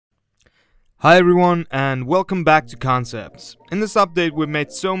Hi everyone and welcome back to Concepts. In this update we've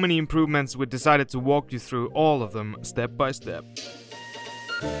made so many improvements we decided to walk you through all of them step by step.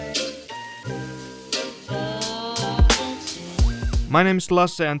 My name is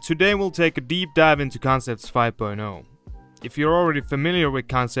Lasse and today we'll take a deep dive into Concepts 5.0. If you're already familiar with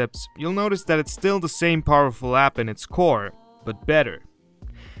Concepts, you'll notice that it's still the same powerful app in its core, but better.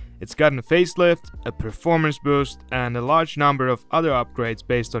 It's gotten a facelift, a performance boost, and a large number of other upgrades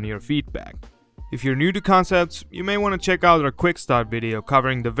based on your feedback. If you're new to Concepts, you may want to check out our quick start video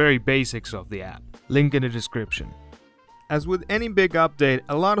covering the very basics of the app. Link in the description. As with any big update,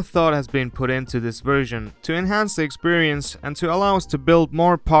 a lot of thought has been put into this version to enhance the experience and to allow us to build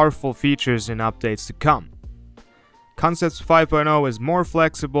more powerful features in updates to come. Concepts 5.0 is more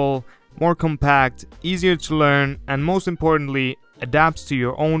flexible, more compact, easier to learn, and most importantly, adapts to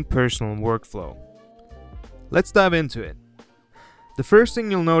your own personal workflow. Let's dive into it. The first thing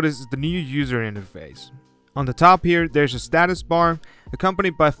you'll notice is the new user interface. On the top here, there's a status bar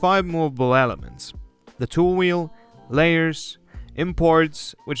accompanied by 5 movable elements: the tool wheel, layers,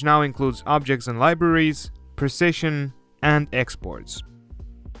 imports, which now includes objects and libraries, precision, and exports.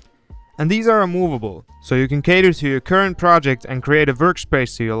 And these are removable, so you can cater to your current project and create a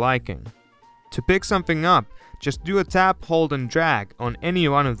workspace to your liking. To pick something up, just do a tap, hold and drag on any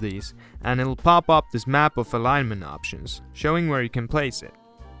one of these and it'll pop up this map of alignment options, showing where you can place it.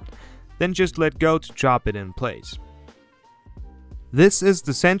 Then just let go to drop it in place. This is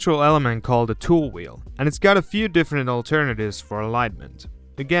the central element called a tool wheel, and it's got a few different alternatives for alignment.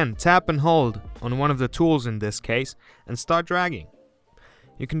 Again, tap and hold on one of the tools in this case and start dragging.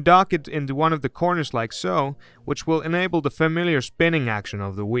 You can dock it into one of the corners like so, which will enable the familiar spinning action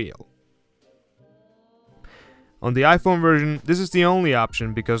of the wheel. On the iPhone version, this is the only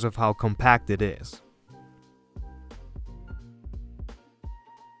option because of how compact it is.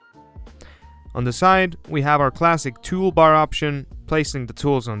 On the side, we have our classic toolbar option, placing the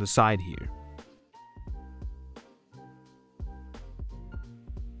tools on the side here.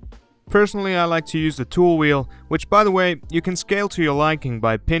 Personally, I like to use the tool wheel, which by the way, you can scale to your liking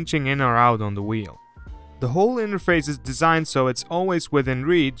by pinching in or out on the wheel. The whole interface is designed so it's always within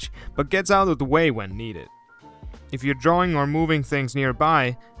reach, but gets out of the way when needed. If you're drawing or moving things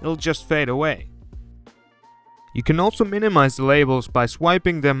nearby, it'll just fade away. You can also minimize the labels by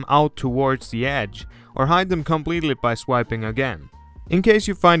swiping them out towards the edge, or hide them completely by swiping again, in case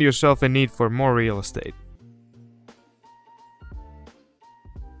you find yourself in need for more real estate.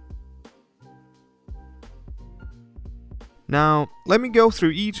 Now, let me go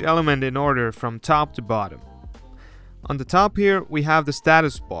through each element in order from top to bottom. On the top here, we have the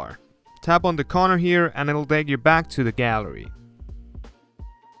status bar. Tap on the corner here and it'll take you back to the gallery.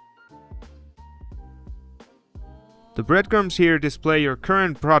 The breadcrumbs here display your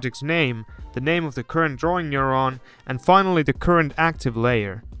current project's name, the name of the current drawing you're on, and finally the current active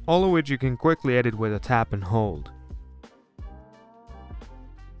layer, all of which you can quickly edit with a tap and hold.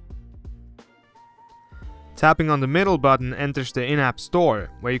 Tapping on the middle button enters the in-app store,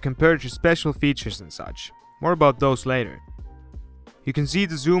 where you can purchase special features and such. More about those later. You can see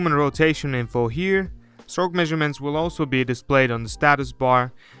the zoom and rotation info here. Stroke measurements will also be displayed on the status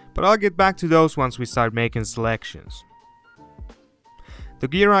bar, but I'll get back to those once we start making selections. The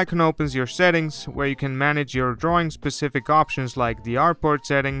gear icon opens your settings, where you can manage your drawing specific options like the artboard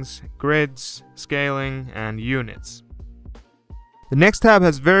settings, grids, scaling, and units. The next tab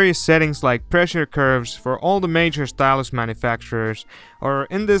has various settings like pressure curves for all the major stylus manufacturers, or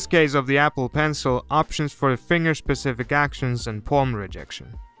in this case of the Apple Pencil, options for finger specific actions and palm rejection.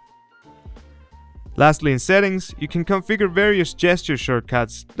 Lastly, in settings, you can configure various gesture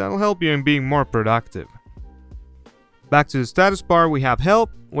shortcuts that'll help you in being more productive. Back to the status bar, we have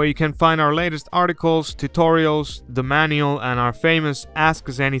help, where you can find our latest articles, tutorials, the manual, and our famous Ask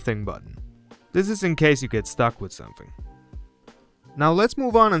Us Anything button. This is in case you get stuck with something. Now let's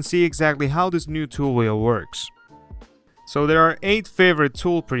move on and see exactly how this new tool wheel works. So there are 8 favorite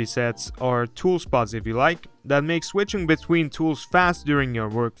tool presets, or tool spots if you like, that make switching between tools fast during your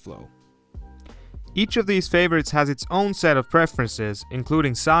workflow. Each of these favorites has its own set of preferences,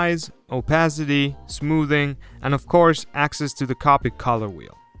 including size, opacity, smoothing, and of course access to the copy color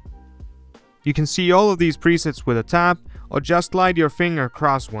wheel. You can see all of these presets with a tap, or just slide your finger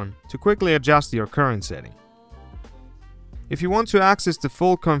across one to quickly adjust your current setting. If you want to access the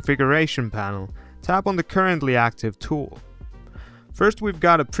full configuration panel, tap on the currently active tool. First we've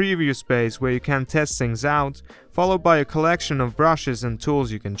got a preview space where you can test things out, followed by a collection of brushes and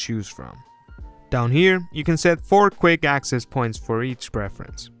tools you can choose from. Down here, you can set 4 quick access points for each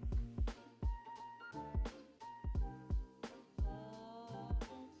preference.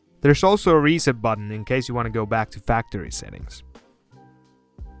 There's also a reset button in case you want to go back to factory settings.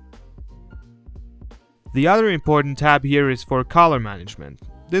 The other important tab here is for color management.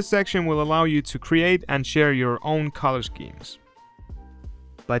 This section will allow you to create and share your own color schemes.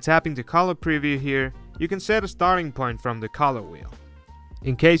 By tapping the color preview here, you can set a starting point from the color wheel.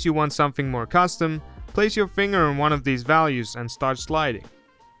 In case you want something more custom, place your finger on one of these values and start sliding.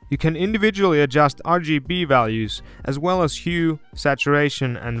 You can individually adjust RGB values as well as hue,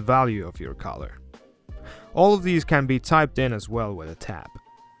 saturation and value of your color. All of these can be typed in as well with a tab.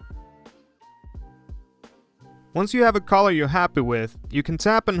 Once you have a color you're happy with, you can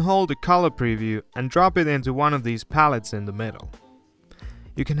tap and hold the color preview and drop it into one of these palettes in the middle.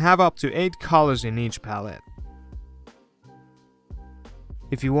 You can have up to 8 colors in each palette.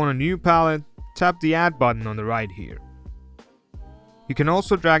 If you want a new palette, tap the Add button on the right here. You can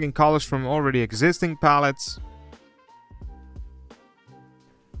also drag in colors from already existing palettes,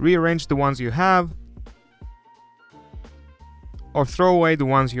 rearrange the ones you have, or throw away the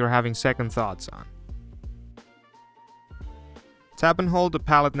ones you're having second thoughts on. Tap and hold the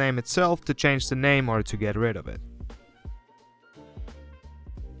palette name itself to change the name or to get rid of it.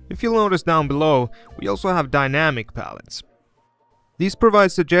 If you'll notice down below, we also have dynamic palettes. These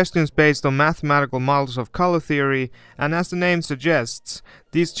provide suggestions based on mathematical models of color theory, and as the name suggests,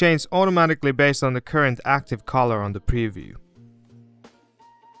 these change automatically based on the current active color on the preview.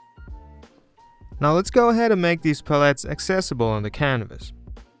 Now let's go ahead and make these palettes accessible on the canvas.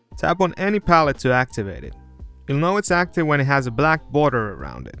 Tap on any palette to activate it. You'll know it's active when it has a black border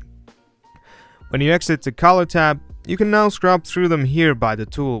around it. When you exit the color tab, you can now scrub through them here by the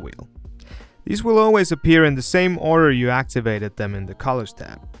tool wheel. These will always appear in the same order you activated them in the colors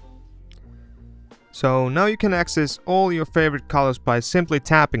tab. So now you can access all your favorite colors by simply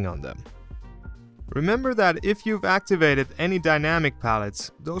tapping on them. Remember that if you've activated any dynamic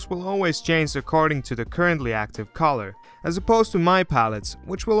palettes, those will always change according to the currently active color, as opposed to my palettes,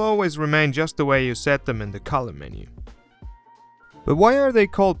 which will always remain just the way you set them in the color menu. But why are they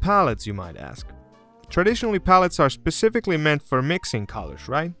called palettes, you might ask? Traditionally, palettes are specifically meant for mixing colors,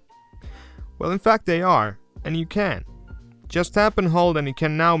 right? Well, in fact they are, and you can. Just tap and hold and you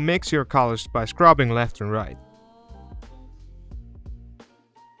can now mix your colors by scrubbing left and right.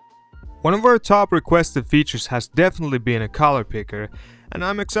 One of our top requested features has definitely been a color picker, and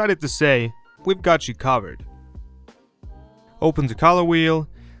I'm excited to say, we've got you covered. Open the color wheel,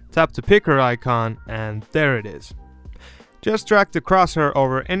 tap the picker icon, and there it is. Just drag the crosshair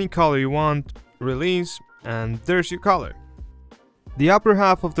over any color you want, release, and there's your color. The upper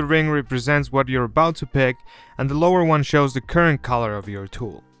half of the ring represents what you're about to pick, and the lower one shows the current color of your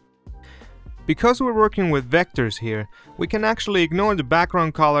tool. Because we're working with vectors here, we can actually ignore the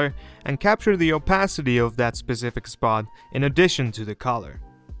background color and capture the opacity of that specific spot in addition to the color.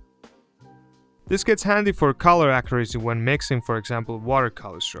 This gets handy for color accuracy when mixing, for example,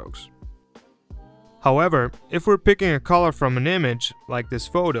 watercolor strokes. However, if we're picking a color from an image, like this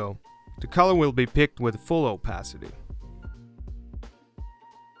photo, the color will be picked with full opacity.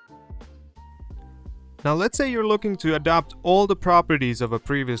 Now let's say you're looking to adopt all the properties of a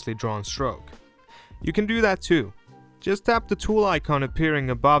previously drawn stroke. You can do that too. Just tap the tool icon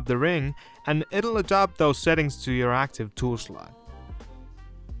appearing above the ring and it'll adopt those settings to your active tool slot.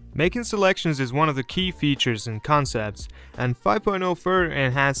 Making selections is one of the key features in Concepts, and 5.0 further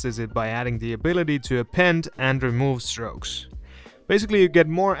enhances it by adding the ability to append and remove strokes. Basically, you get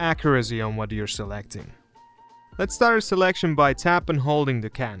more accuracy on what you're selecting. Let's start a selection by tap and holding the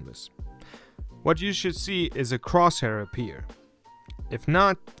canvas. What you should see is a crosshair appear. If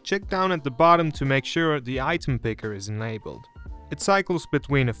not, check down at the bottom to make sure the item picker is enabled. It cycles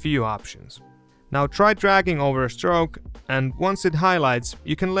between a few options. Now try dragging over a stroke, and once it highlights,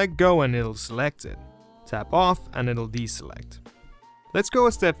 you can let go and it'll select it. Tap off and it'll deselect. Let's go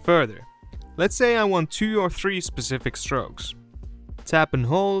a step further. Let's say I want 2 or 3 specific strokes. Tap and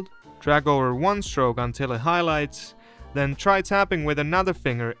hold, drag over one stroke until it highlights, then try tapping with another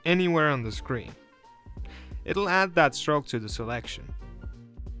finger anywhere on the screen. It'll add that stroke to the selection.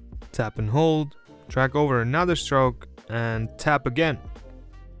 Tap and hold, drag over another stroke, and tap again.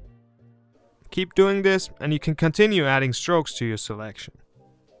 Keep doing this and you can continue adding strokes to your selection.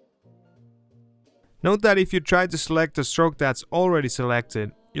 Note that if you try to select a stroke that's already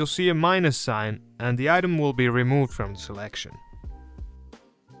selected, you'll see a minus sign and the item will be removed from the selection.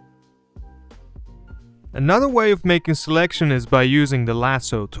 Another way of making selection is by using the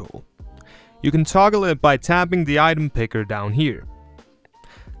lasso tool. You can toggle it by tapping the item picker down here.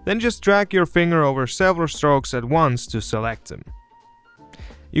 Then just drag your finger over several strokes at once to select them.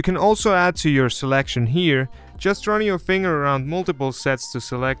 You can also add to your selection here Just run your finger around multiple sets to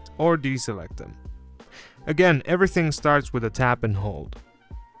select or deselect them. Again, everything starts with a tap and hold.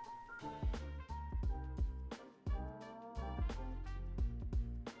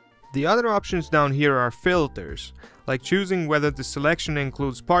 The other options down here are filters, like choosing whether the selection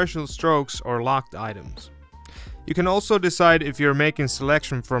includes partial strokes or locked items. You can also decide if you're making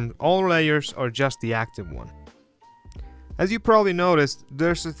selection from all layers or just the active one. As you probably noticed,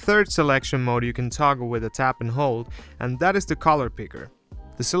 there's a third selection mode you can toggle with a tap and hold, and that is the color picker.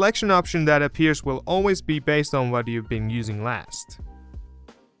 The selection option that appears will always be based on what you've been using last.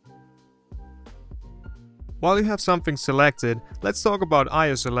 While you have something selected, let's talk about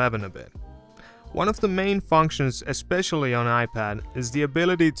iOS 11 a bit. One of the main functions, especially on iPad, is the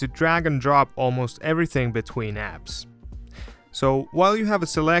ability to drag and drop almost everything between apps. So while you have a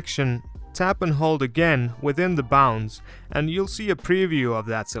selection, tap and hold again within the bounds and you'll see a preview of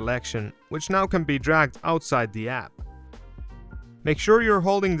that selection, which now can be dragged outside the app. Make sure you're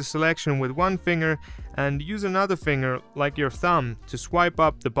holding the selection with one finger and use another finger, like your thumb, to swipe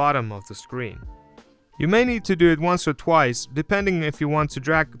up the bottom of the screen. You may need to do it once or twice, depending if you want to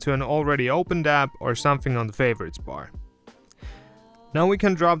drag to an already opened app or something on the favorites bar. Now we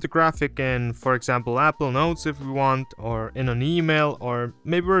can drop the graphic in, for example, Apple Notes if we want, or in an email, or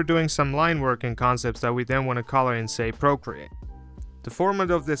maybe we're doing some line work in concepts that we then want to color in, say, Procreate. The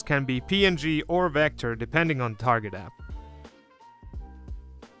format of this can be PNG or vector depending on the target app.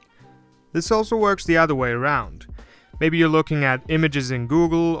 This also works the other way around. Maybe you're looking at images in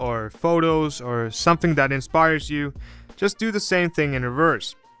Google or photos or something that inspires you. Just do the same thing in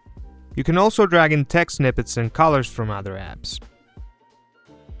reverse. You can also drag in text snippets and colors from other apps.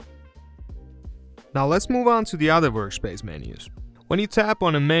 Now let's move on to the other workspace menus. When you tap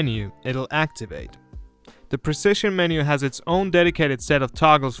on a menu, it'll activate. The precision menu has its own dedicated set of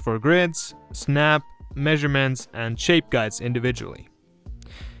toggles for grids, snap, measurements, and shape guides individually.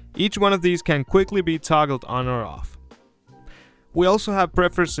 Each one of these can quickly be toggled on or off. We also have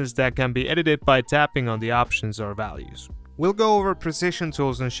preferences that can be edited by tapping on the options or values. We'll go over precision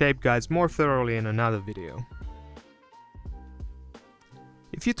tools and shape guides more thoroughly in another video.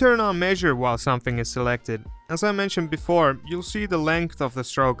 If you turn on measure while something is selected, as I mentioned before, you'll see the length of the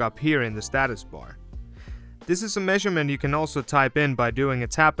stroke up here in the status bar. This is a measurement you can also type in by doing a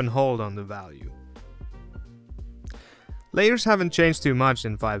tap and hold on the value. Layers haven't changed too much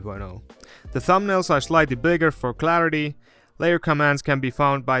in 5.0. The thumbnails are slightly bigger for clarity. Layer commands can be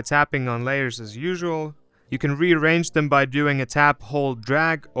found by tapping on layers as usual. You can rearrange them by doing a tap, hold,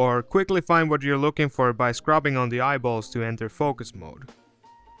 drag, or quickly find what you're looking for by scrubbing on the eyeballs to enter focus mode.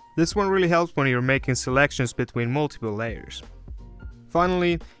 This one really helps when you're making selections between multiple layers.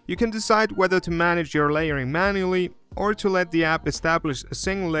 Finally, you can decide whether to manage your layering manually or to let the app establish a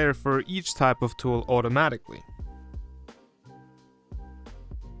single layer for each type of tool automatically.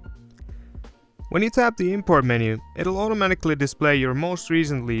 When you tap the import menu, it'll automatically display your most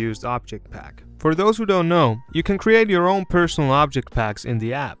recently used object pack. For those who don't know, you can create your own personal object packs in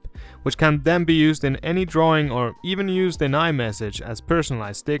the app, which can then be used in any drawing or even used in iMessage as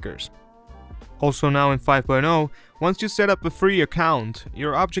personalized stickers. Also now in 5.0, once you set up a free account,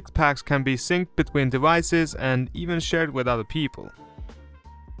 your object packs can be synced between devices and even shared with other people.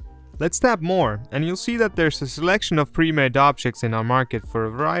 Let's tap more, and you'll see that there's a selection of pre-made objects in our market for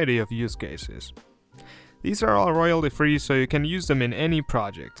a variety of use cases. These are all royalty free, so you can use them in any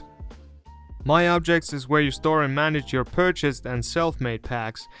project. My Objects is where you store and manage your purchased and self-made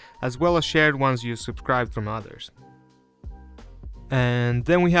packs, as well as shared ones you subscribe from others. And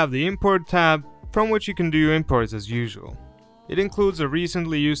then we have the Import tab, from which you can do imports as usual. It includes a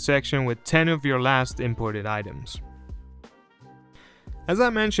recently used section with 10 of your last imported items. As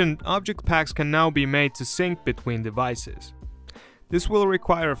I mentioned, object packs can now be made to sync between devices. This will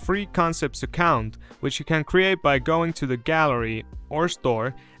require a free Concepts account, which you can create by going to the gallery or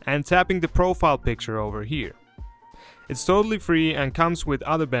store and tapping the profile picture over here. It's totally free and comes with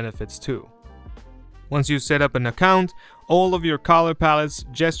other benefits too. Once you set up an account, all of your color palettes,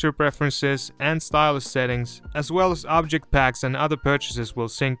 gesture preferences, and stylus settings, as well as object packs and other purchases will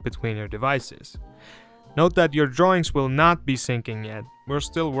sync between your devices. Note that your drawings will not be syncing yet, we're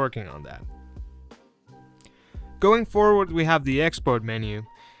still working on that. Going forward, we have the export menu.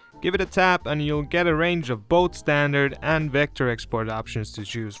 Give it a tap and you'll get a range of both standard and vector export options to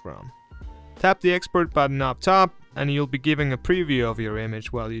choose from. Tap the export button up top and you'll be given a preview of your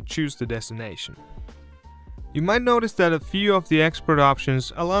image while you choose the destination. You might notice that a few of the export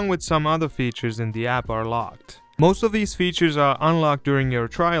options along with some other features in the app are locked. Most of these features are unlocked during your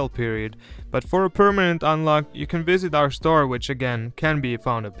trial period, but for a permanent unlock you can visit our store, which again can be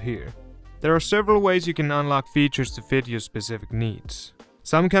found up here. There are several ways you can unlock features to fit your specific needs.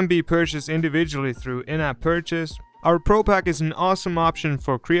 Some can be purchased individually through in-app purchase. Our Pro Pack is an awesome option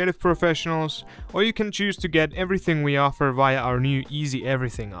for creative professionals, or you can choose to get everything we offer via our new Easy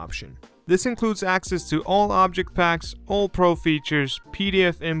Everything option. This includes access to all object packs, all pro features,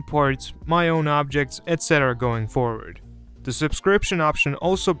 PDF imports, my own objects, etc. going forward. The subscription option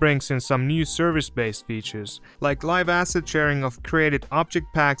also brings in some new service-based features, like live asset sharing of created object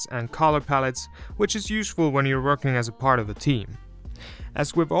packs and color palettes, which is useful when you're working as a part of a team.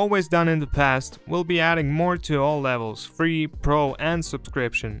 As we've always done in the past, we'll be adding more to all levels, free, pro and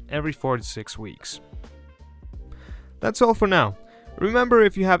subscription, every 4 to 6 weeks. That's all for now. Remember,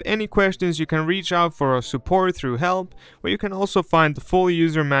 if you have any questions, you can reach out for our support through help, where you can also find the full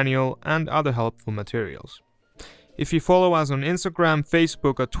user manual and other helpful materials. If you follow us on Instagram,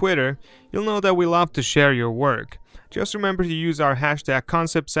 Facebook or Twitter, you'll know that we love to share your work. Just remember to use our hashtag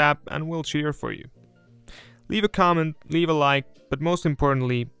 #ConceptsApp and we'll cheer for you. Leave a comment, leave a like, but most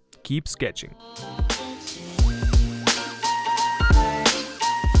importantly, keep sketching.